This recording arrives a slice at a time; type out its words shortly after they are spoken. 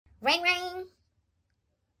Rain, rain.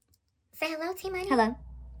 Say hello, T Money. Hello.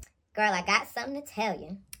 Girl, I got something to tell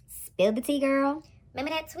you. Spill the tea, girl.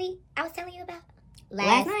 Remember that tweet I was telling you about?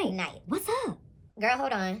 Last night. What's up? Girl,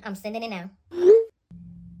 hold on. I'm sending it now.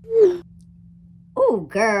 Ooh,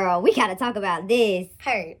 girl, we gotta talk about this.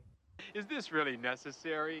 Heard. Is this really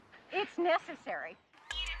necessary? It's necessary.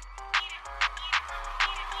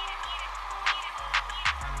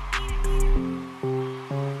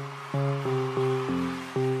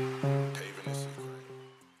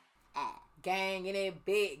 Gang in it,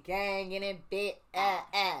 bit, gang in it, bit,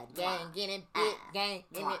 gang in it, bit, gang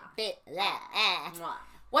in it, bit,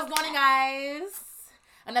 What's going on, guys?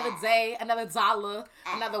 Another day, another dollar,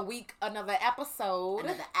 another week, another episode.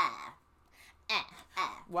 Another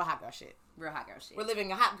Real hot girl shit. real hot girl shit. We're living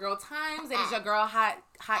in hot girl times. It is your girl, hot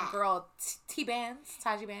girl T-Bands,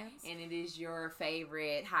 Taji Bands. And it is your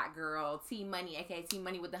favorite hot girl, T Money, aka T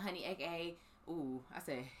Money with the honey, aka, ooh, I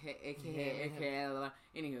said, aka,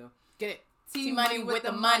 anywho. Get it. T Money with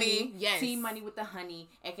the money. Yes. T Money with the honey,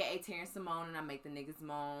 aka Terrence Simone, and I make the niggas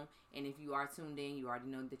moan. And if you are tuned in, you already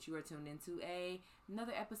know that you are tuned into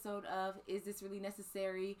another episode of Is This Really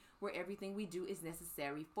Necessary? Where everything we do is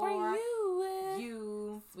necessary for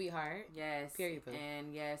you. Sweetheart. Yes. Period.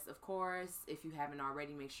 And yes, of course, if you haven't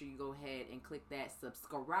already, make sure you go ahead and click that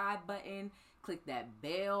subscribe button. Click that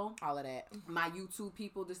bell. All of that. My YouTube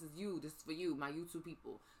people, this is you. This is for you, my YouTube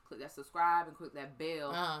people. Click that subscribe and click that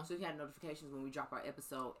bell so you have notifications when we drop our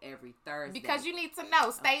episode every Thursday. Because you need to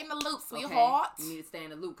know. Stay in the loop, sweetheart. Okay. You need to stay in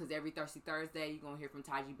the loop because every Thursday you're going to hear from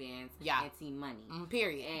Taji Bands Yeah. and Team Money.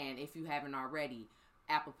 Period. And if you haven't already,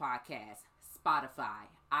 Apple Podcasts, Spotify,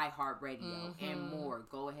 iHeartRadio, and more.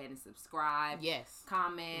 Go ahead and subscribe. Yes.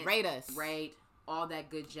 Comment. Rate us. Rate. All that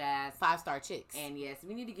good jazz. 5-star chicks. And yes,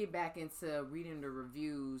 we need to get back into reading the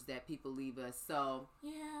reviews that people leave us. So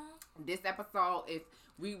yeah. this episode, if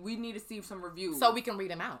we need to see some reviews, So we can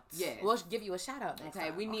read them out. Yes. We'll give you a shout out next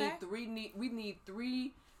time. we need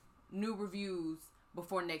three new reviews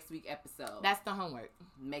before next week episode. That's the homework.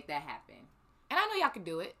 Make that happen. And I know y'all can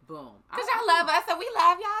do it. Boom. Because y'all love us and we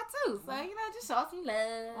love y'all too. So, just show us some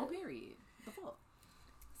love. Oh, period. The fuck.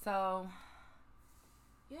 So,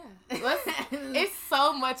 yeah. It's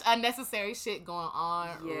so much unnecessary shit going on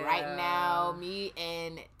right now. Me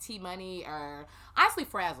and T-Money are honestly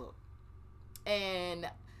frazzled. And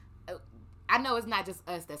I know it's not just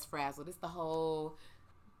us that's frazzled. It's the whole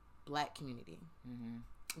black community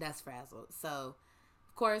that's frazzled. So,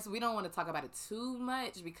 of course, we don't want to talk about it too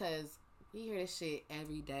much because we hear this shit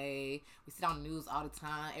every day. We see it on the news all the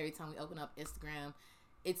time. Every time we open up Instagram,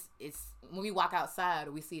 it's when we walk outside,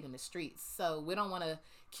 we see it in the streets. So we don't want to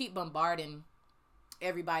keep bombarding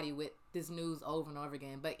everybody with this news over and over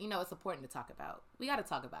again. But, it's important to talk about. We got to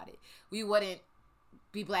talk about it. We wouldn't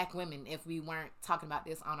be black women if we weren't talking about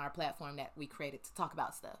this on our platform that we created to talk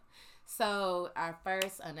about stuff. So our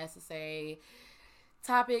first unnecessary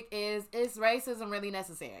topic is racism really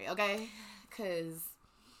necessary? Okay? Because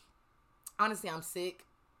honestly, I'm sick.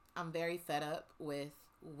 I'm very fed up with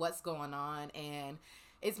what's going on, and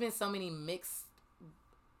it's been so many mixed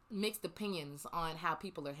opinions on how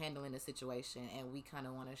people are handling the situation, and we kind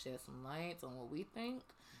of want to shed some light on what we think.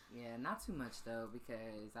 Yeah, not too much though,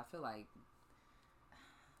 because I feel like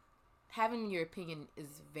having your opinion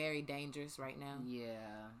is very dangerous right now.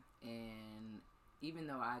 Yeah, and even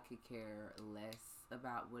though I could care less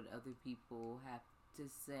about what other people have to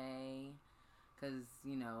say, because,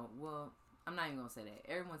 I'm not even going to say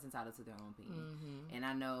that. Everyone's entitled to their own opinion. And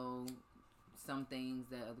I know some things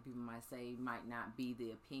that other people might say might not be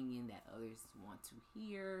the opinion that others want to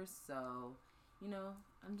hear. So,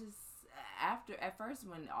 I'm just, at first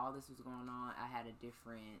when all this was going on, I had a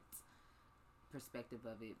different perspective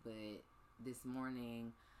of it. But this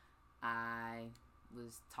morning, I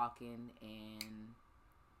was talking and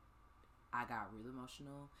I got real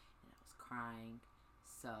emotional and I was crying.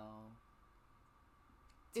 So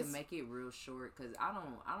to make it real short, because I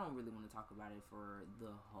don't really want to talk about it for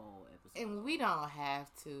the whole episode, and we don't have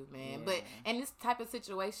to, man. Yeah. But in this type of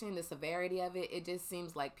situation, the severity of it, it just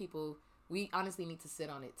seems like we honestly need to sit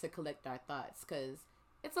on it to collect our thoughts, because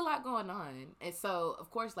it's a lot going on. And so, of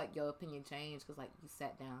course, like, your opinion changed because, like, you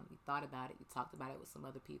sat down, you thought about it, you talked about it with some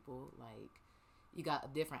other people, like, you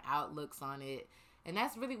got different outlooks on it. And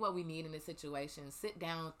that's really what we need in this situation. Sit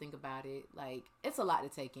down, think about it. Like, it's a lot to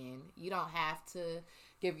take in. You don't have to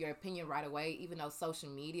give your opinion right away, even though social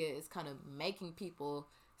media is kind of making people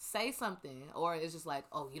say something. Or it's just like,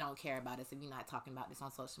 oh, you don't care about us if you're not talking about this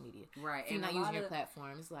on social media. Right. If you're not using your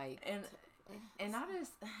platform. It's like... And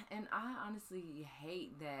I honestly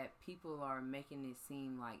hate that people are making it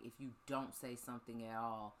seem like if you don't say something at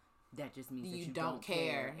all, that just means that You you don't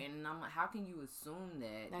care. And I'm like, how can you assume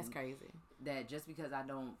that? That's crazy. That just because I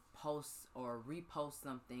don't post or repost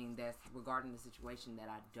something that's regarding the situation that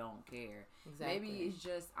I don't care. Exactly. Maybe it's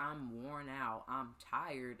just I'm worn out. I'm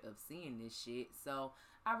tired of seeing this shit. So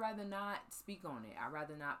I'd rather not speak on it. I'd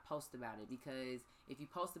rather not post about it, because if you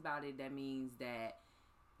post about it, that means that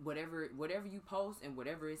whatever you post and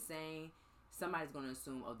whatever it's saying, somebody's gonna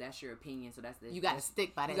assume, oh, that's your opinion, so that's the You gotta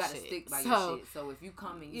stick by that shit. You gotta stick by your shit. So if you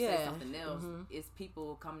come and you say something else, it's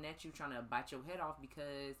people coming at you trying to bite your head off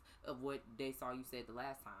because of what they saw you said the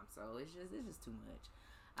last time. So it's just too much.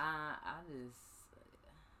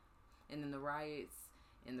 And then the riots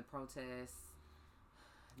and the protests,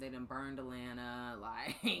 they done burned Atlanta.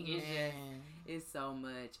 Like, it's so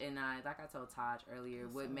much. And like I told Taj earlier,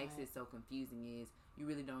 what makes it so confusing is you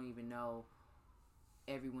really don't even know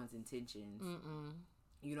everyone's intentions.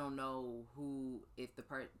 You don't know who, if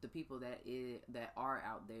the people that are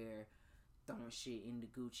out there throwing shit into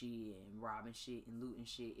Gucci and robbing shit and looting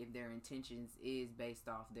shit, if their intentions is based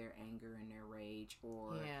off their anger and their rage,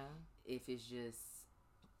 or if it's just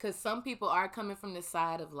because some people are coming from the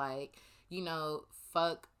side of like,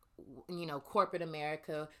 fuck, corporate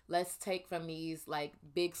America, let's take from these like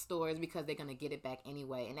big stores because they're gonna get it back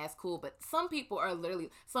anyway, and that's cool. But some people are literally,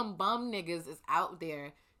 some bum niggas is out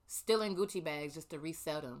there stealing Gucci bags just to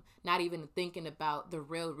resell them, not even thinking about the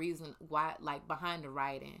real reason why, like behind the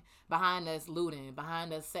rioting, behind us looting,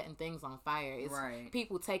 behind us setting things on fire. It's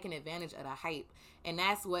people taking advantage of the hype, and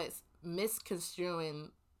that's what's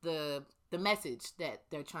misconstruing the message that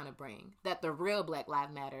they're trying to bring, that the real Black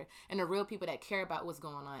Lives Matter and the real people that care about what's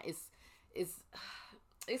going on. It's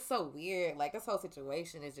so weird. Like, this whole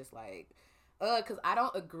situation is just like, because I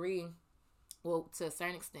don't agree. Well, to a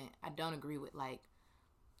certain extent, I don't agree with like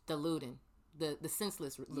the looting, the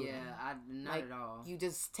senseless looting. Yeah, not like, at all. You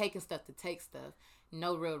just taking stuff to take stuff,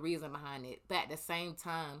 no real reason behind it. But at the same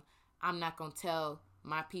time, I'm not gonna tell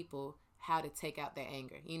my people how to take out their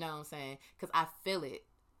anger. You know what I'm saying? Because I feel it.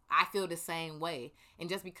 I feel the same way. And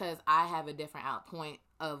just because I have a different point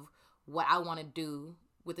of what I want to do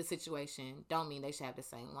with the situation, don't mean they should have the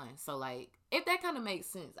same one. So, like, if that kind of makes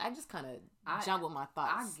sense, I just kind of jumble my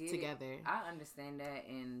thoughts together. I understand that,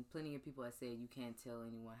 and plenty of people have said you can't tell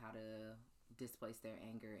anyone how to displace their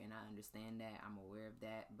anger, and I understand that. I'm aware of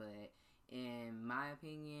that, but in my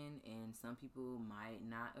opinion, and some people might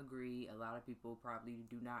not agree, a lot of people probably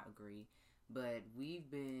do not agree, but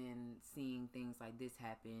we've been seeing things like this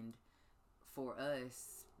happen for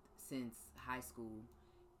us since high school,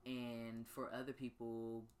 and for other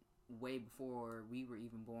people way before we were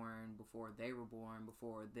even born, before they were born,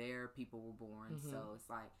 before their people were born. So it's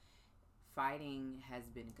like fighting has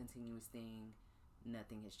been a continuous thing.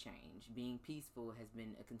 Nothing has changed. Being peaceful has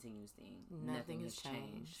been a continuous thing. Nothing has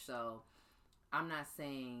changed. So I'm not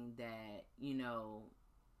saying that,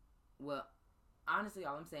 well, honestly,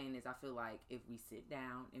 all I'm saying is I feel like if we sit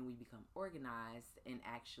down and we become organized and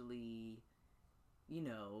actually,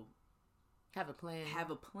 have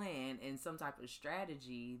a plan and some type of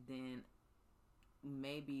strategy, then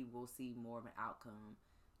maybe we'll see more of an outcome.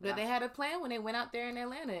 But they had a plan when they went out there in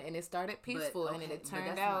Atlanta, and it started peaceful, and it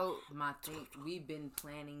turned out. My thing, we've been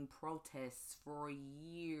planning protests for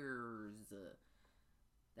years.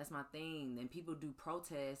 That's my thing. And people do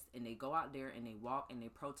protests, and they go out there and they walk and they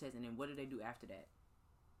protest, and then what do they do after that?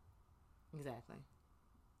 Exactly.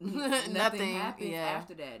 Nothing happens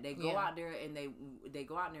after that. They go out there and they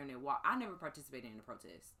go out there and they walk. I never participated in a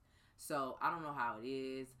protest, so I don't know how it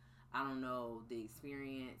is. I don't know the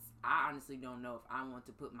experience. I honestly don't know if I want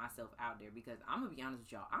to put myself out there, because I'm gonna be honest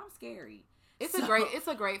with y'all, I'm scary. It's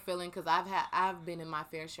a great feeling, because I've been in my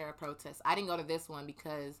fair share of protests. I didn't go to this one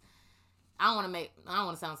because I don't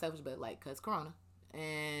want to sound selfish, but like, cause Corona,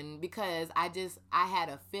 and because I had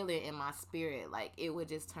a feeling in my spirit like it would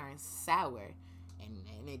just turn sour.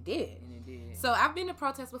 And it did. So I've been to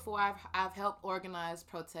protests before. I've helped organize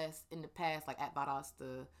protests in the past, like at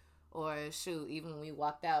Valdosta, or shoot, even when we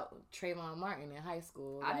walked out with Trayvon Martin in high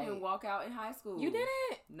school. I didn't walk out in high school. You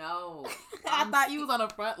didn't? No. I thought you was on the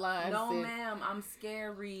front line. No, ma'am. I'm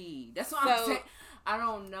scary. That's what I'm saying. I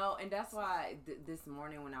don't know, and that's why this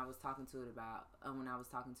morning when I was talking to it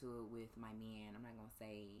with my man, I'm not gonna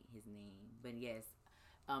say his name, but yes.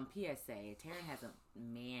 PSA, Taryn has a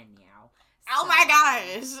man now. Oh my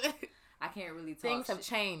gosh. I can't really talk. Things have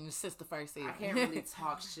changed since the first season. I can't really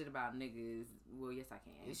talk shit about niggas. Well, yes, I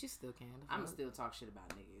can. Yes, you still can. I'm still talk shit about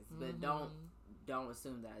niggas, but don't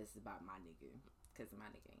assume that it's about my nigga, because my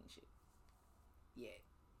nigga ain't shit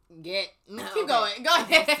yet. Keep going. Go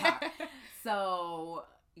ahead. So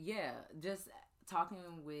yeah, just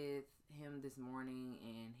talking with him this morning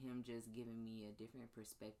and him just giving me a different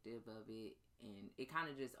perspective of it, and it kind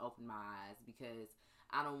of just opened my eyes because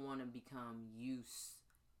I don't want to become used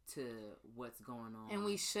to what's going on, and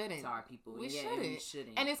we shouldn't. To our people, we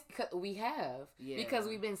shouldn't, and it's we have, because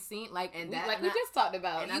we've been seeing we just talked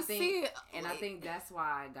about. And I think that's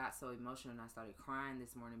why I got so emotional and I started crying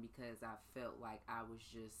this morning, because I felt like I was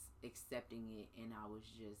just accepting it, and I was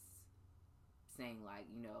just saying like,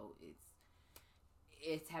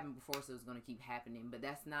 it's happened before, so it's gonna keep happening. But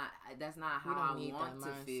that's not how I want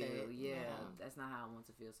to feel. Yeah, that's not how I want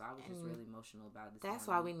to feel. So I was just really emotional about it. That's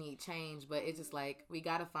why we need change. But it's just like we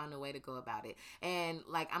gotta find a way to go about it. And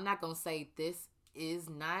like I'm not gonna say this is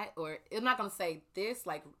not, or I'm not gonna say this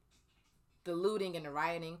like the looting and the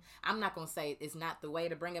rioting. I'm not gonna say it's not the way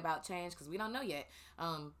to bring about change, because we don't know yet.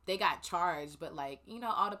 They got charged, but like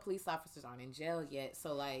all the police officers aren't in jail yet.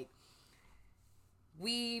 So like.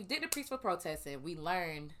 We did the peaceful protest and we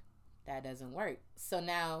learned that doesn't work. So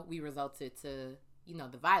now we resulted to,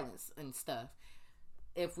 the violence and stuff.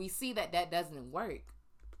 If we see that doesn't work,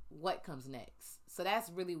 what comes next? So that's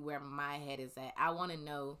really where my head is at. I want to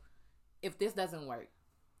know, if this doesn't work,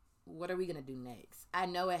 what are we going to do next? I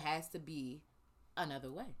know it has to be another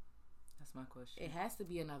way. That's my question. It has to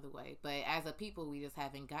be another way. But as a people, we just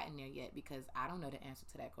haven't gotten there yet, because I don't know the answer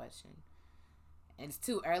to that question. And it's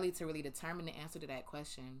too early to really determine the answer to that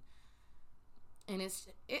question. And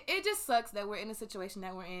it just sucks that we're in the situation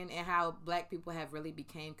that we're in, and how black people have really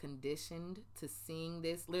became conditioned to seeing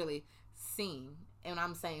this, literally seeing. And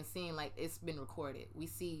I'm saying seeing like it's been recorded. We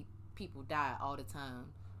see people die all the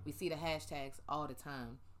time. We see the hashtags all the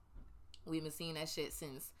time. We've been seeing that shit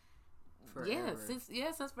since forever. Since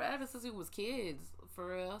forever, since we was kids,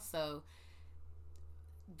 for real. So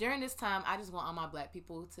during this time, I just want all my black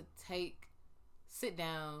people to sit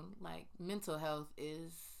down. Like, mental health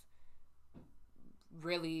is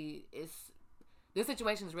really, this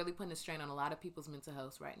situation is really putting a strain on a lot of people's mental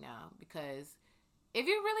health right now, because if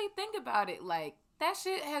you really think about it, like, that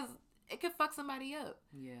shit it could fuck somebody up.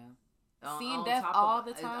 Yeah. Seeing death all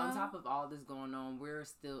the time. On top of all this going on, we're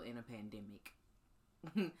still in a pandemic.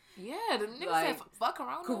 Yeah, the niggas said fuck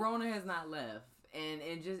Corona. Corona has not left. And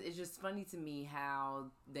it's just funny to me how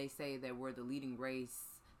they say that we're the leading race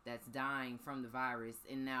that's dying from the virus,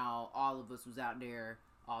 and now all of us was out there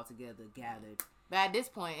all together gathered. But at this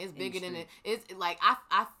point, it's bigger than it. It's like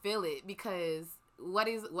I feel it, because what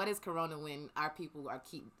is Corona when our people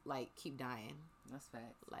keep dying? That's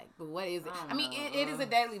facts. Like, but what is it? I mean, it is a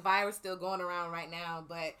deadly virus still going around right now,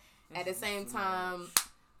 but at the same time,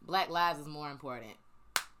 Black lives is more important.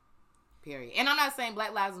 Period. And I'm not saying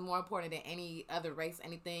Black lives is more important than any other race,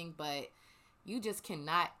 anything, but you just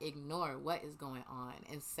cannot ignore what is going on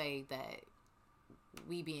and say that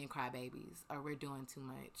we being crybabies or we're doing too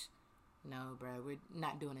much. No, bro, we're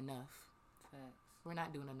not doing enough. Facts. We're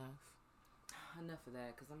not doing enough. Enough of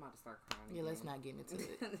that, because I'm about to start crying. Yeah, let's not get into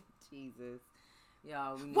it. Jesus.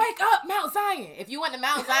 Y'all, wake up, Mount Zion. If you went to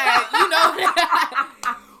Mount Zion, you know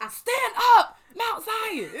stand up, Mount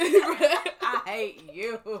Zion. I hate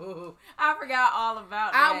you. I forgot all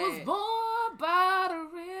about that. I was born by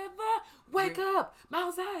the river. Wake up,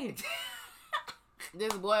 Mount Zion.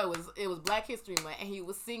 This boy it was Black History Month, and he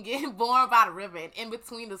was singing Born by the River, and in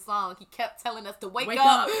between the song, he kept telling us to wake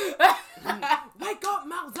up. Wake up,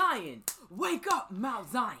 Mount Zion. Wake up, Mount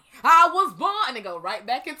Zion. I was born, and they go right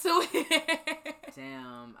back into it.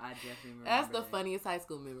 Damn, I definitely remember That's the funniest high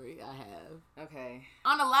school memory I have. Okay.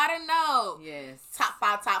 On a lighter note. Yes. Top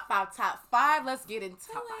five. Let's get into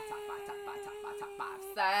top it. five.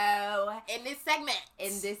 So, in this segment.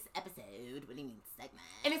 In this episode. What do you mean segment?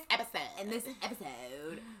 In this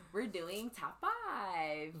episode. We're doing top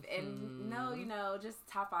 5. And no, just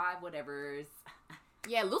top 5 whatevers.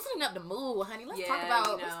 Yeah, loosening up the mood, honey.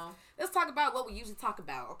 Let's talk about what we usually talk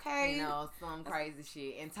about, okay? Some crazy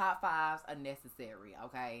shit. And top 5s are necessary,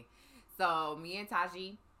 okay? So, me and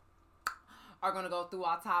Taji are going to go through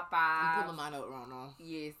our top 5. I'm pulling mine up right now.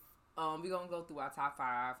 Yes. We're going to go through our top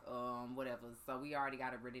 5, whatever. So, we already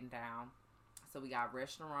got it written down. So, we got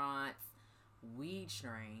restaurants, weed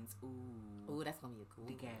strains. Ooh, that's going to be a cool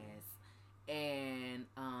the gas. And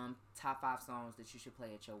top 5 songs that you should play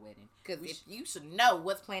at your wedding. Because if you should know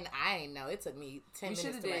what's playing, I ain't know. It took me 10 minutes to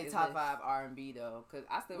write this. We should have did top 5 R&B though, because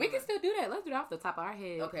we can still do that. Let's do it off the top of our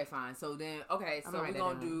head. Okay, fine. So then, so we're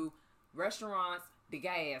gonna do restaurants, the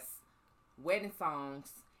gas, wedding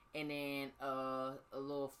songs, and then a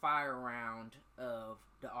little fire round of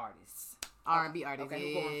the artists. R&B artists.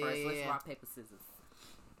 Okay, who's going first? Let's rock paper scissors.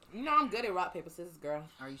 You know I'm good at rock paper scissors, girl.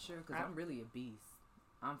 Are you sure? Because I'm really a beast.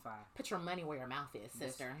 I'm 5. Put your money where your mouth is,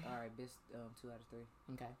 sister. All right, bitch. 2 out of 3.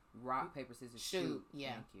 Okay. Rock, paper, scissors, shoot.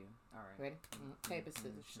 Yeah. Thank you. All right. Ready? Paper,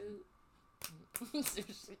 scissors, shoot.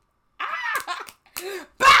 Ah!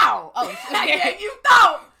 Bow! Oh, Yeah, you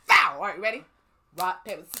thought. bow! All right, ready? Rock,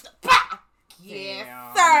 paper, scissors, pow! Yes,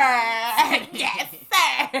 Damn. sir! Yes,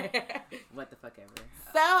 sir! What the fuck ever.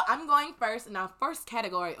 So, I'm going first. And our first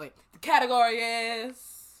category, the category is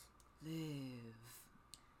Live.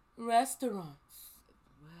 restaurants.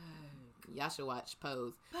 Work. Y'all should watch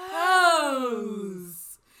Pose.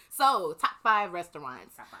 Pose. So, top 5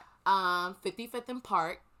 restaurants. Top 5. 55th and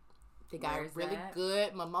Park. They got Where's really that?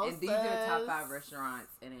 good mimosas. And these are the top 5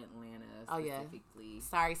 restaurants in Atlanta Oh, yeah. specifically.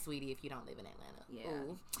 Sorry, sweetie, if you don't live in Atlanta. Yeah.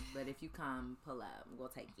 Ooh. But if you come, pull up. We'll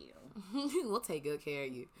take you. We'll take good care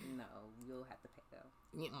of you. No, you'll have to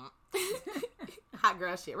pay though. Hot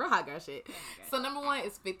girl shit. Real hot girl shit. So number 1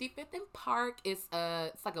 is 55th and Park. It's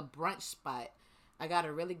like a brunch spot. I got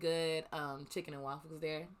a really good chicken and waffles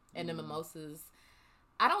there. And the mimosas.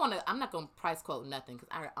 I'm not going to price quote nothing because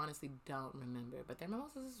I honestly don't remember. But their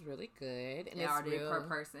mimosas is really good. And Are it's they real per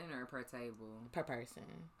person or per table? per person.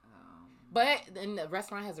 Um, But then the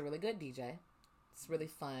restaurant has a really good DJ. It's really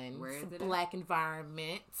fun. Where it's is a it at? black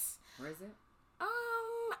environment. Where is it?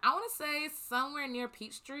 I want to say somewhere near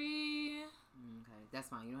Peachtree. Okay, that's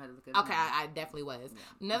fine. You don't have to look at Okay, I definitely was.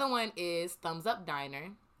 Yeah. Another one is Thumbs Up Diner.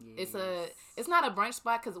 Yes. It's not a brunch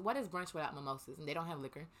spot because what is brunch without mimosas? And they don't have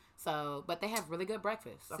liquor. So, but they have really good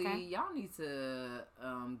breakfast. Okay. See, y'all need to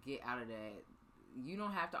get out of that. You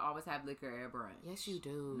don't have to always have liquor at brunch. Yes, you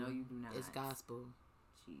do. No, you do not. It's gospel.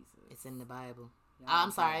 Jesus. It's in the Bible. Y'all I'm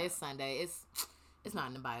need sorry, to- it's Sunday. It's not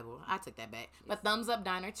in the Bible. I took that back. But Thumbs Up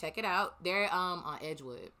Diner, check it out. They're on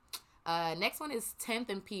Edgewood. Next one is 10th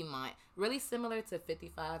and Piedmont. Really similar to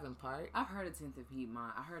 55 and Park. I've heard of 10th and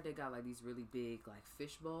Piedmont. I heard they got like these really big like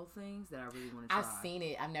fishbowl things that I really want to try. I've seen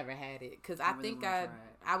it. I've never had it because I I really think wanna try it.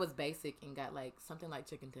 I was basic and got like something like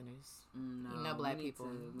chicken tenders. No, You know, black we need people.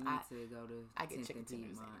 To, we need I- to go to I get 10th chicken and tenders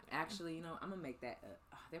Piedmont. anywhere. Actually, you know, I'm gonna make that.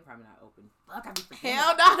 They're probably not open. Fuck, I be forgetting.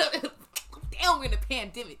 Hell no! Damn, we're in a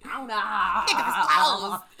pandemic. I don't know. Niggas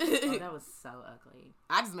is closed. Oh, that was so ugly.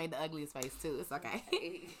 I just made the ugliest face too. It's okay.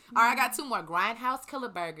 All right, I got 2 more. Grindhouse Killer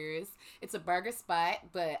Burgers. It's a burger spot,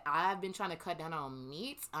 but I've been trying to cut down on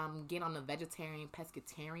meats. I'm getting on the vegetarian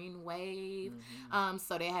pescatarian wave.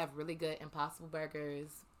 So they have really good Impossible Burgers,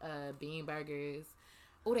 bean burgers.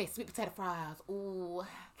 Oh, they sweet potato fries. Ooh,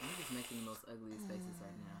 I'm just making the most ugliest faces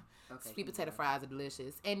right now. Okay, sweet keep potato going. fries are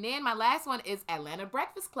delicious. And then my last one is Atlanta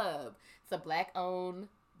Breakfast Club. It's a black-owned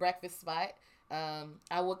breakfast spot.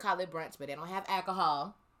 I would call it brunch, but they don't have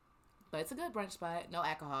alcohol. But it's a good brunch spot. No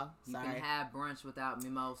alcohol. You Sorry. can have brunch without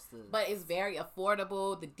mimosas. But it's very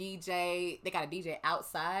affordable. The DJ, they got a DJ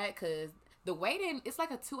outside because the waiting, it's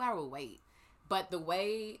like a 2-hour wait. But the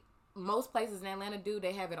way most places in Atlanta do,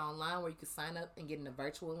 they have it online where you can sign up and get in a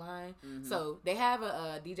virtual line. So they have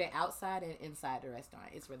a DJ outside and inside the restaurant.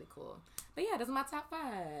 It's really cool. But yeah, those are my top 5.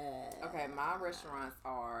 Okay, my restaurants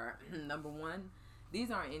are number 1.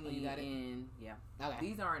 These aren't in you got it? Okay.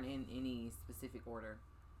 These aren't in any specific order.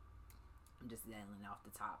 I'm just yelling off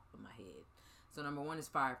the top of my head. So number 1 is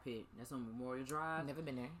Fire Pit. That's on Memorial Drive. Never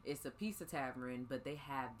been there. It's a pizza tavern, but they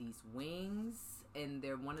have these wings, and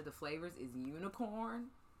one of the flavors is unicorn.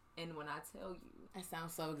 And when I tell you, That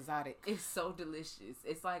sounds so exotic. it's so delicious.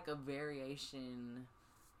 It's like a variation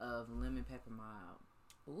of lemon pepper mild.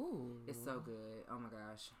 Ooh. It's so good. Oh my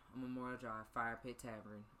gosh. Memorial Drive, Fire Pit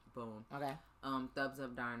Tavern. Boom. Okay. Thumbs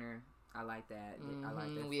Up Diner. I like that. I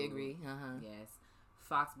like that. We food. agree. Uh-huh. Yes.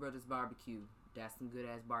 Fox Brothers Barbecue. That's some good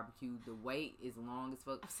ass barbecue. The wait is long as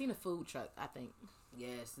fuck. I've seen a food truck, I think.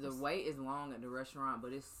 Yes, the wait is long at the restaurant,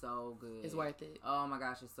 but it's so good. It's worth it. Oh my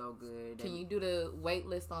gosh, it's so good. Can you do the wait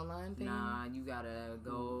list online thing? Nah, you gotta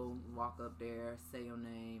go walk up there, say your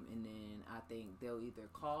name, and then I think they'll either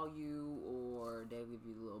call you or they'll give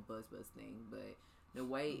you the little buzz thing. But the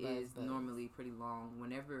wait is Buzz. normally pretty long.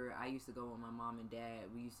 Whenever I used to go with my mom and dad,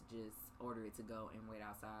 we used to just order it to go and wait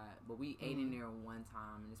outside. But we ate in there one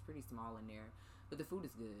time, and it's pretty small in there. But the food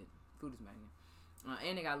is good. Food is banging.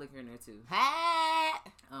 And they got liquor in there too. Ha!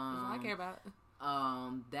 That's all I care about.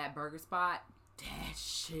 That burger spot, that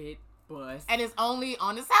shit bust. And it's only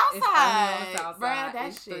on the south It's only side. on the south Bruh, side. that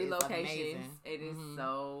It's shit 3 is locations. amazing. It is Mhm.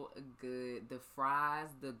 so good. The fries,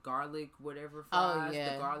 the garlic, whatever Oh, fries,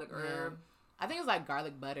 yeah. the garlic Yeah. herb. I think it was like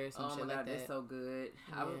garlic butter or some Oh shit my like god, that. that's so good.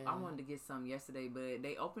 I Yeah. wanted to get some yesterday, but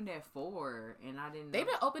they opened at 4, and I didn't. They've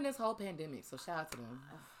been open this whole pandemic, so shout out to them.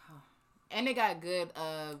 And they got good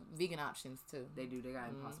vegan options too. They do. They got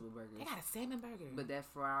Impossible Burgers. They got a salmon burger. But that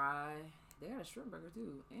fry, They got a shrimp burger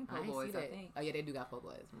too, and I po' ain't boys, see that. I think. Oh yeah, they do got po'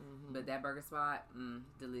 boys. Mm-hmm. But that burger spot,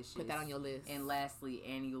 delicious. Put that on your list. And lastly,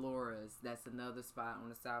 Annie Laura's. That's another spot on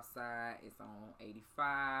the south side. It's on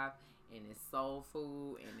 85, and it's soul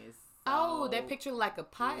food, and it's that picture like a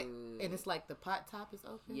pot, good. and it's like the pot top is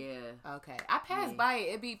open. Yeah. Okay, I pass by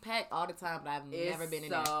it. It be packed all the time, but I've never been in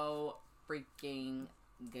there. So freaking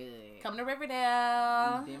good. Come to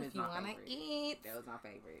Riverdale Them if is you my want to favorite. eat. That was my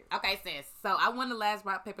favorite. Okay, sis. So I won the last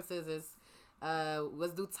rock paper scissors.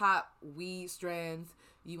 Let's do top weed strands.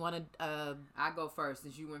 You want to? I go first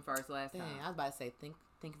since you went first last Dang, time. I was about to say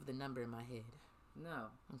think of the number in my head. No.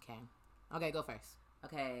 Okay, go first.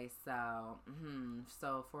 Okay,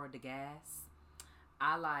 so for the gas,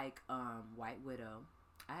 I like White Widow.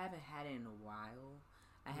 I haven't had it in a while.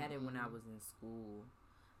 I had it when I was in school,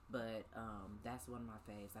 but that's one of my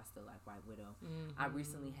faves. I still like White Widow. I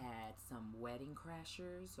recently had some wedding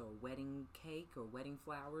crashers or wedding cake or wedding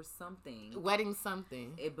flowers, something. Wedding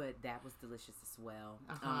something. But that was delicious as well.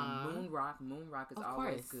 Uh-huh. Moon Rock is Of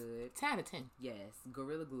always course. good. 10 out of 10. Yes,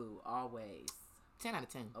 Gorilla Glue always. 10 out of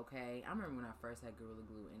 10. Okay, I remember when I first had Gorilla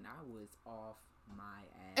Glue and I was off my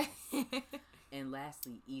ass. And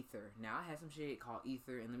lastly, Ether. Now I had some shit called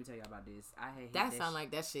Ether, and let me tell y'all about this. That sound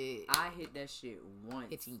like that shit. I hit that shit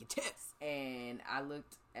once. Hit you in your chest. And I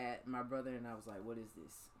looked at my brother and I was like, "What is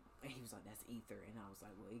this?" And he was like, "That's Ether." And I was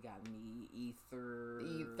like, "Well, it got me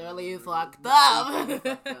Etherly fucked up.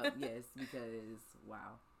 Fucked up. Yes, because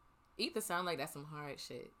wow. Ether sound like that's some hard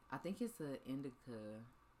shit. I think it's an indica.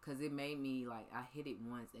 Because it made me, like, I hit it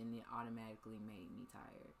once and it automatically made me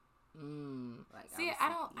tired. Like, See,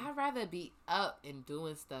 I'd rather be up and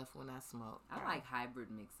doing stuff when I smoke. I like hybrid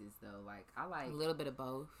mixes, though. Like, I like a little bit of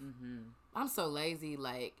both. Mm-hmm. I'm so lazy.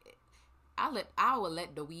 Like, I would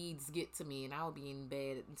let the weeds get to me and I would be in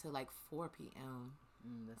bed until like 4 p.m.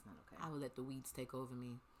 That's not okay. I would let the weeds take over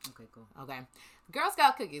me. Okay, cool. Okay. Girl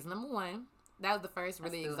Scout cookies, number 1. That was the first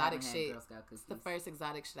really exotic shit. Girl Scout cookies. It's the first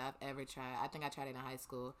exotic shit I've ever tried. I think I tried it in high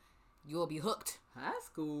school. You will be hooked. High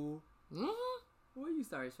school? Mm-hmm. Where you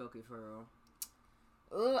started smoking for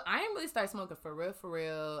real? I didn't really start smoking for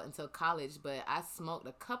real until college, but I smoked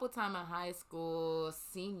a couple times in high school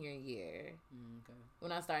senior year. Okay.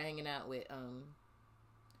 When I started hanging out with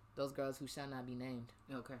those girls who shall not be named.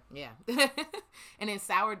 Okay. Yeah. And then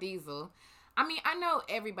Sour Diesel. I mean, I know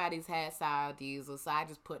everybody's had Sour Diesel, so I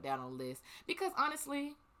just put that on a list. Because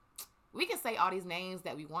honestly, we can say all these names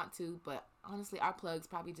that we want to, but honestly, our plugs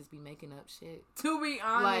probably just be making up shit. To be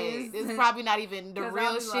honest. Like, it's probably not even the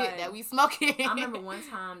real shit that we smoking. I remember one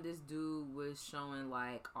time this dude was showing,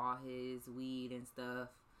 like, all his weed and stuff.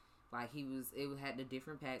 Like, it had the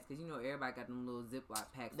different packs, because, you know, everybody got them little Ziploc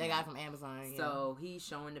packs. They got it from Amazon, yeah. So, he's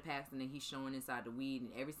showing the packs, and then he's showing inside the weed,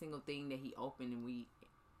 and every single thing that he opened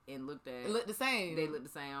and looked at. It looked the same. They looked the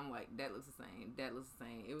same. I'm like, that looks the same. That looks the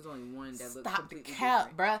same. It was only one that looked Stop the completely cap,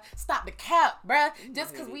 different. bruh. Stop the cap, bruh.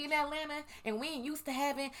 Just because we in Atlanta and we ain't used to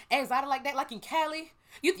having exotic like that, like in Cali,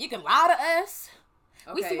 you can lie to us.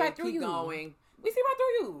 Okay, we see right through keep you. Going. We see right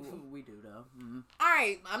through you. We do, though. Mm-hmm. All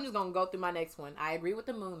right, I'm just going to go through my next one. I agree with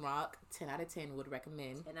the Moon Rock. 10 out of 10 would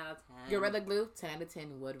recommend. 10 out of 10. Gorilla Glue. 10 out of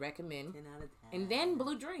 10 would recommend. 10 out of 10. And then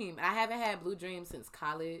Blue Dream. I haven't had Blue Dream since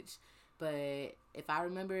college, but if I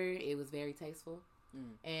remember, it was very tasteful.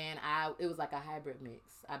 And it was like a hybrid mix,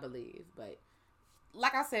 I believe. But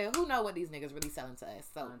like I said, who know what these niggas really selling to us?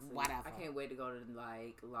 So Honestly, whatever. I can't wait to go to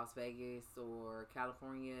like Las Vegas or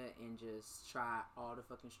California and just try all the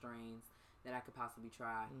fucking strains that I could possibly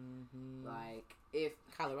try. Mm-hmm. Like if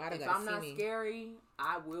Colorado, if I'm not scary,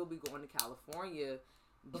 I will be going to California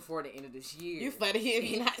before the end of this year. You funny if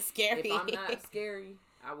you're not scary. If I'm not scary,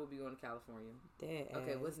 I will be going to California. Dead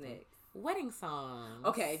Okay, ass. what's next? Wedding songs.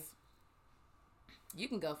 Okay. You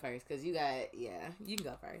can go first because you can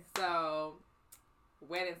go first. So,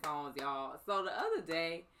 wedding songs, y'all. So, the other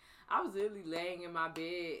day, I was literally laying in my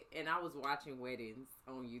bed and I was watching weddings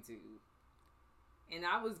on YouTube. And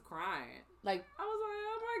I was crying. Like, I was like,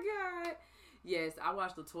 oh my God. Yes, I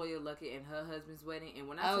watched LaToya Luckett and her husband's wedding. And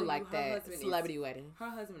when I tell like you, her that husband celebrity wedding. Her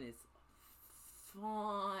husband is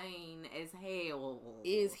fine as hell.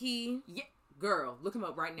 Is he? Yeah. Girl, look him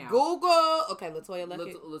up right now. Google. Okay, LaToya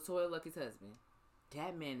Luckett. LaToya Luckett's husband.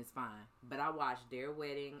 That man is fine. But I watched their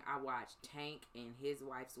wedding. I watched Tank and his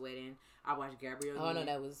wife's wedding. I watched Gabrielle Union. No,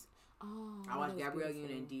 that was... Oh, I watched Gabrielle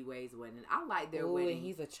Union and D-Wade's wedding. I like their Ooh, wedding. And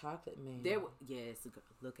he's a chocolate man. Yes,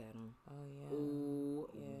 look at him. Oh, yeah. Ooh,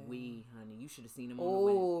 yeah. honey. You should have seen him on the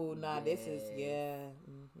wedding. Oh, nah, Yes. this is, yeah.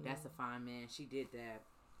 Mm-hmm. That's a fine man. She did that.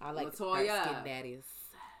 I like LaToya. skin daddies.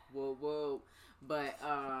 Whoa. But,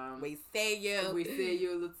 We say you. We say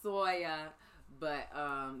you, LaToya. But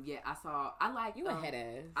yeah, I like You a head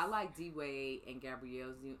ass. I like D Wade and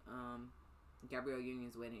Gabrielle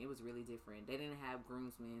Union's wedding. It was really different. They didn't have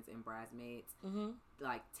groomsmen and bridesmaids. Mm-hmm.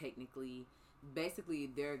 Like technically, basically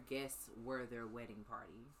their guests were their wedding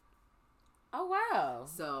party. Oh wow.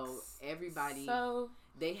 So everybody,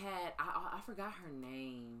 they had I forgot her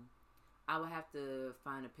name. I would have to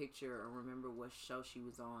find a picture or remember what show she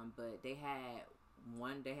was on, but they had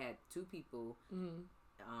two people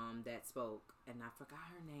that spoke, and I forgot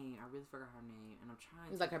her name. I really forgot her name, and I'm trying.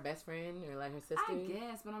 It was like her best friend or like her sister. I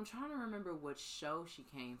guess, but I'm trying to remember what show she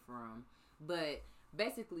came from. But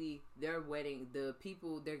basically, their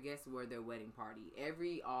guests were their wedding party.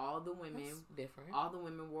 All the women, That's different. All the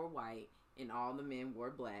women wore white, and all the men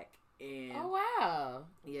wore black. And oh wow,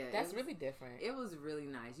 yeah, that's really different. It was really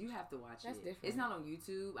nice. You have to watch That's it. different. It's not on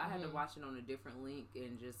YouTube. I had to watch it on a different link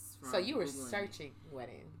and just. From So you were Googling searching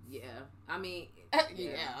weddings. Yeah, I mean,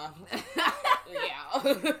 yeah. yeah.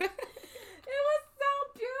 It was so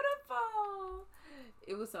beautiful.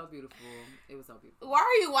 It was so beautiful. It was so beautiful. Why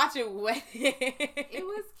are you watching weddings? It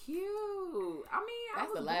was cute. I mean,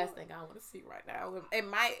 that's the last thing I want to see right now. In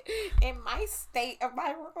my state of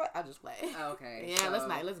my world, I'll just play. Okay. Yeah, let's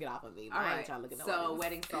get off of me. All I ain't right. trying to look at no So weddings.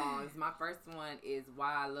 wedding songs. My first one is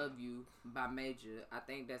 "Why I Love You" by Major. I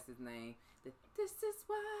think that's his name. This is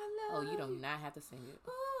why I love you. Oh, you do not have to sing it.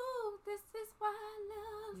 Ooh, this is why I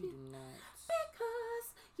love You you. do not. Because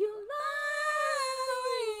you love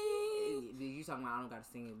me. You talking about I don't gotta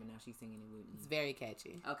sing it, but now she's singing it with me. It's very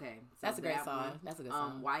catchy. Okay, so That's a great that song. one. That's a good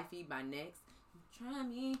song. Wifey by Next. Try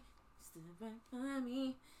me, still right by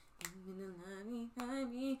me.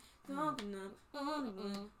 Don't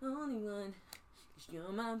only one. 'Cause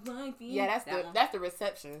you're my wifey. Yeah, That that's the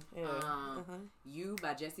reception. Yeah. one. You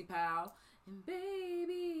by Jesse Powell. And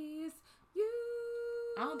baby, it's you.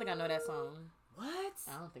 I don't think I know that song. What?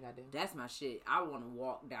 I don't think I do. That's my shit. I want to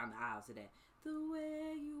walk down the aisle to that. The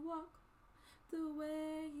way you walk, the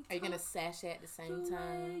way you talk, Are you gonna sash at the same the way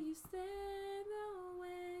time? you stand, the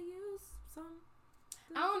way you song.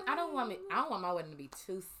 I don't want my wedding to be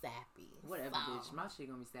too sappy. Whatever, So. bitch. My shit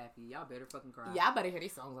gonna be sappy. Y'all better fucking cry. Yeah, I better hear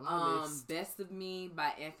these songs on my list. Best of Me by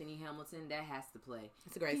Anthony Hamilton. That has to play.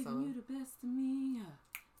 It's a great Giving song. you the best of me.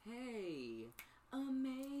 Hey,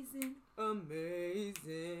 amazing. Okay.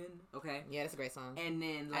 Yeah, that's a great song. And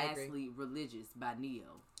then I agree. lastly, Religious by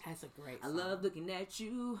Neo. That's a great I song. love looking at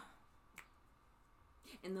you.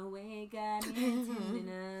 And the way God intended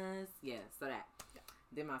us. Yeah, so that.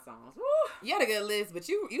 They're my songs. Woo! You had a good list, but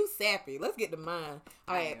you sappy. Let's get to mine.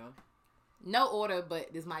 All right. No order,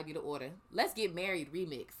 but this might be the order. Let's Get Married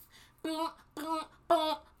remix. Boom, boom,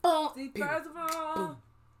 boom, boom. See, first of all, boom,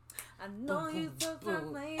 I know boom, you boom, took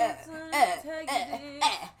boom. my answer.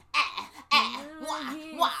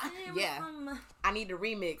 Yeah. I need the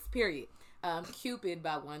remix, period. Cupid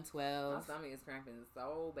by 112. My stomach is cramping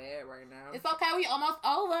so bad right now. It's okay, we almost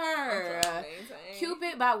I'm over. trying to maintain.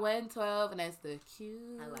 Cupid by 112, and that's the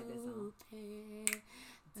Cupid. I like that song.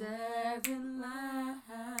 Doesn't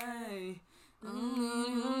lie.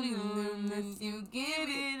 Unless you give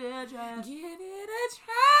it a try. Give it a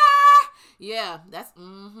try. Yeah, that's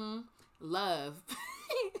love.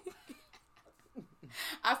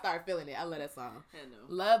 I started feeling it. I love that song. I know.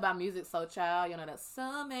 Love by Music Soul Child. You know that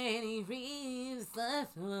so many reasons.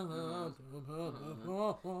 So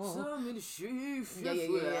many sheep.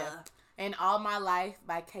 Yeah. And All My Life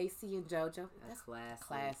by Casey and JoJo. That's classic.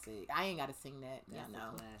 Classic. I ain't gotta sing that. That's Y'all know.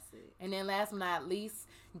 a classic. And then last but not least,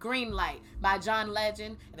 Green Light by John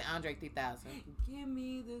Legend and Andre 3000. Give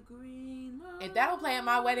me the green light. If that don't play at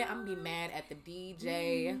my wedding, I'm gonna be mad at the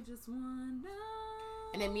DJ. You just wanna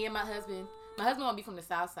And then me and my husband gonna be from the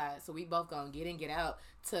south side, so we both gonna get in, get out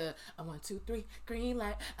to a 1, 2, 3, green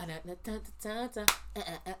light.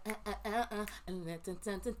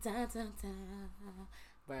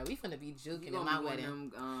 Bro, we finna be juking in my wedding.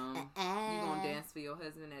 you gonna dance for your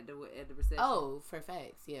husband at the reception? Oh, for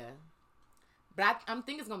facts, yeah. But I'm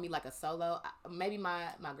thinking it's gonna be like a solo. Maybe my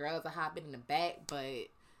girls are hopping in the back, but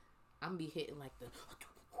I'm gonna be hitting like the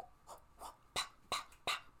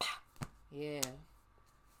yeah.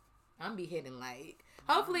 I'm gonna be hitting like.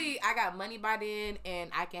 Hopefully, I got money by then, and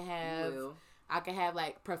I can have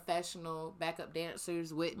like professional backup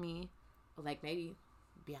dancers with me, like maybe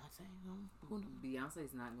Beyonce. Who knows?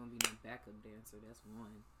 Beyonce's not gonna be no backup dancer. That's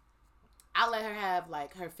one. I'll let her have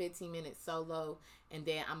like her 15-minute solo, and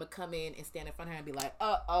then I'm gonna come in and stand in front of her and be like,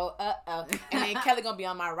 oh, and then Kelly gonna be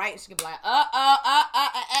on my right, and she gonna be like,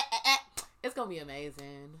 It's gonna be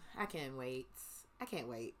amazing. I can't wait.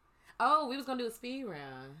 Oh, we was gonna do a speed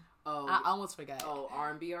round. Oh, I almost forgot. Oh,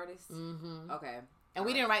 R&B artists. Mm-hmm. Okay, And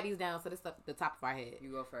we didn't write these down, so this is the top of our head.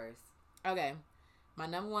 you go first. Okay, My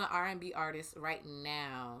number one R&B artist right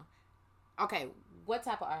now. Okay, what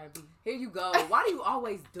type of R&B? Here you go. Why do you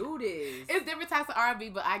always do this? It's different types of R&B,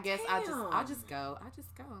 but I guess I'll Damn. just go. I'm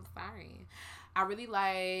sorry. I really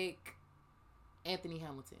like Anthony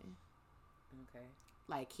Hamilton. Okay.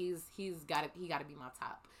 Like he's gotta be my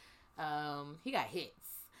top. He got hits.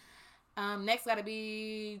 Next gotta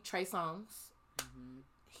be Trey Songz. Mm-hmm.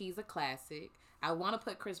 He's a classic. I want to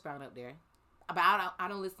put Chris Brown up there, but I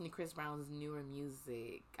don't listen to Chris Brown's newer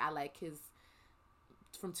music. I like his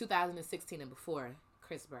from 2016 and before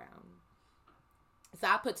Chris Brown. So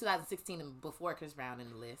I put 2016 and before Chris Brown in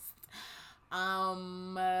the list.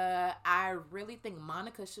 I really think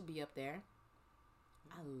Monica should be up there.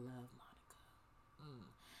 I love Monica.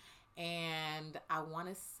 And I want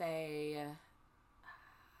to say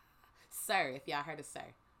Sir, if y'all heard of Sir.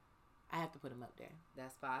 I have to put him up there.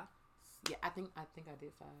 That's 5. Yeah, I think I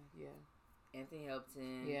did 5. Yeah. Anthony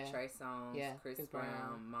Hamilton, Yeah. Trey Songz, Yeah, Chris Chris Brown,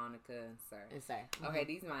 Brown. Monica, and Sir. And Sir. Okay,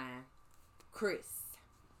 these mine. Chris.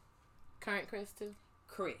 Current Chris too?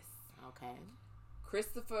 Chris. Okay.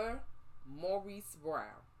 Christopher Maurice Brown.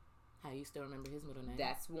 How you still remember his middle name?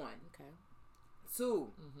 That's 1. Okay. 2.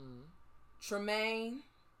 Mm-hmm. Tremaine.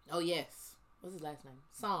 Oh, yes. What's his last name?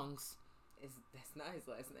 Songs. That's not his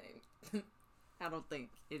last name. I don't think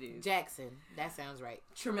it is. Jackson. That sounds right.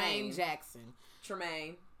 Tremaine Jackson.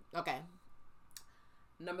 Tremaine. Okay.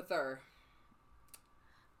 Number 3.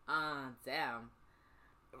 Damn.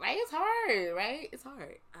 Right? It's hard, right? It's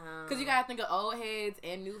hard. Because you got to think of old heads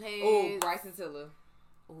and new heads. Oh, Bryson Tiller.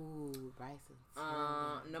 Ooh,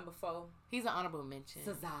 Bryson. Number 4. He's an honorable mention.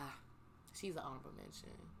 SZA. She's an honorable mention.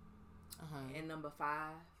 Uh-huh. And number 5.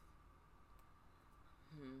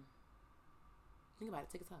 Think about it.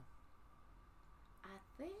 Take your time. I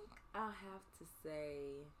think I'll have to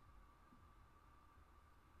say.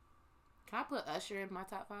 Can I put Usher in my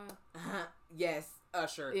top 5? Yes,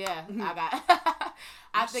 Usher. Yeah, I got.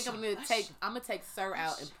 I think Usher, I'm gonna take Sir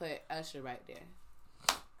out and put Usher right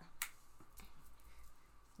there.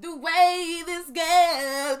 The way this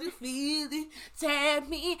girl just really tear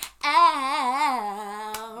me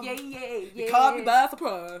out. Yeah. You caught me by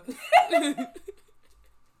surprise.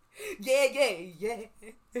 yeah.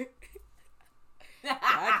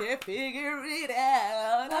 I can't figure it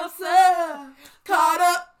out. I'm so caught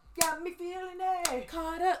up. Got me feeling it.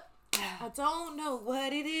 Caught up. I don't know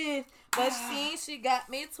what it is, but she got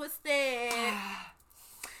me twisted.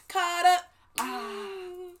 Caught up.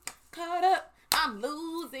 Caught up. I'm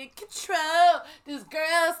losing control. This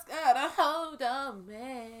girl's got a hold on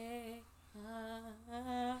me.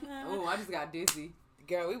 Oh, I just got dizzy.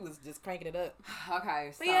 Girl, we was just cranking it up. Okay,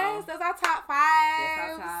 so But yes, that's our top 5.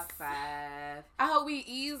 that's our top 5. I hope we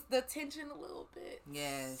ease the tension a little bit.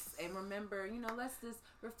 Yes, and remember, let's just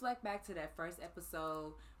reflect back to that first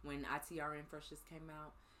episode when ITRN first just came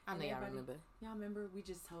out. I know And y'all everybody- remember. Y'all remember we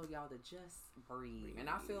just told y'all to just breathe, and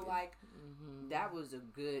I feel like that was a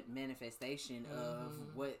good manifestation of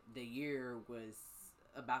what the year was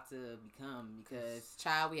about to become, because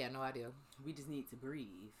Child, we had no idea. we just need to breathe.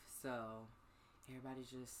 So everybody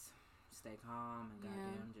just stay calm and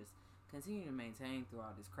goddamn just continue to maintain through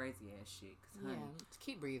all this crazy ass shit. 'Cause, honey, Just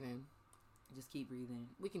keep breathing. just keep breathing.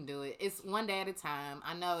 We can do it. It's one day at a time.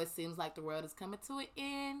 I know it seems like the world is coming to an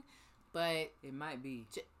end, but It might be.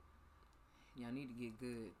 Y'all need to get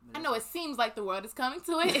good. I know it seems like the world is coming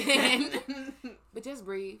to an end. But just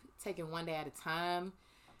breathe. Take it one day at a time.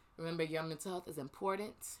 Remember, your mental health is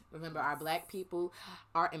important. Remember, our Black people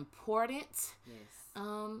are important. Yes.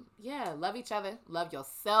 Love each other. Love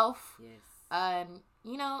yourself. Yes.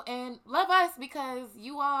 And love us because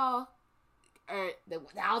you all are.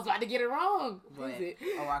 I was about to get it wrong. What? Is it?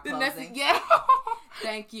 Oh, our The closing? yeah.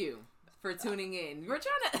 Thank you for tuning in. We're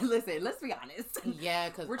trying to listen. Let's be honest. Yeah,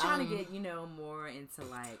 because We're trying to get more into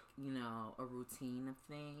a routine of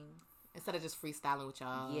things. instead of just freestyling with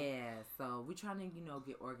y'all. Yeah. So we're trying to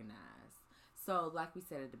get organized. So like we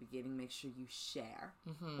said at the beginning, make sure you share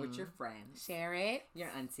with your friends, Share it. your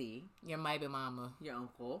auntie, Your maybe mama. your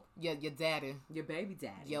uncle, Your daddy. your baby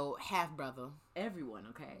daddy, Your half brother. everyone.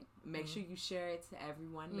 Okay. Make sure you share it to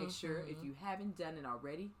everyone. Make sure if you haven't done it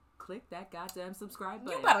already, click that goddamn subscribe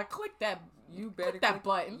button. You better click that. You better click that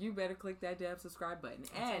button. You better click that damn subscribe button.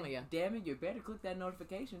 I'm And telling ya. damn it, you better click that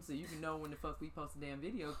notification so you can know when the fuck we post a damn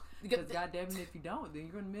video. Because Because goddamn it, if you don't, then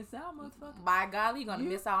you're gonna miss out, motherfucker. By golly, you're gonna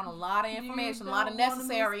miss out on a lot of information, a lot of don't wanna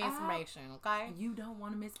necessary miss out. information. Okay. You don't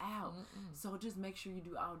want to miss out. So just make sure you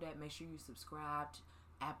do all that. Make sure you subscribe to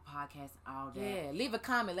Apple Podcasts, all that. Yeah. Leave a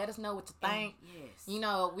comment. Let us know what you think. Yes.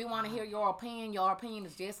 We want to hear your opinion. Your opinion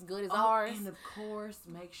is just as good as Oh, ours. and of course,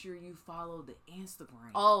 make sure you follow the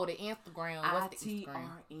Instagram. Oh, the Instagram. What's the Instagram?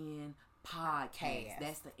 ITRN Podcast.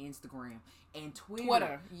 That's the Instagram. And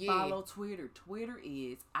Twitter. Follow Twitter. Twitter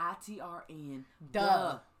is ITRN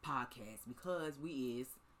the podcast because we is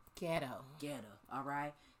ghetto. All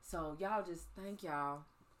right. So y'all just thank y'all.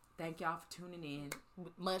 Thank y'all for tuning in.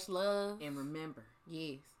 Much love. And remember,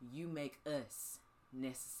 yes, you make us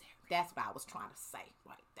necessary. That's what I was trying to say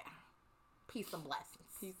right there. Peace and blessings.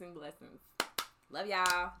 Peace and blessings. Love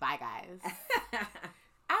y'all. Bye, guys.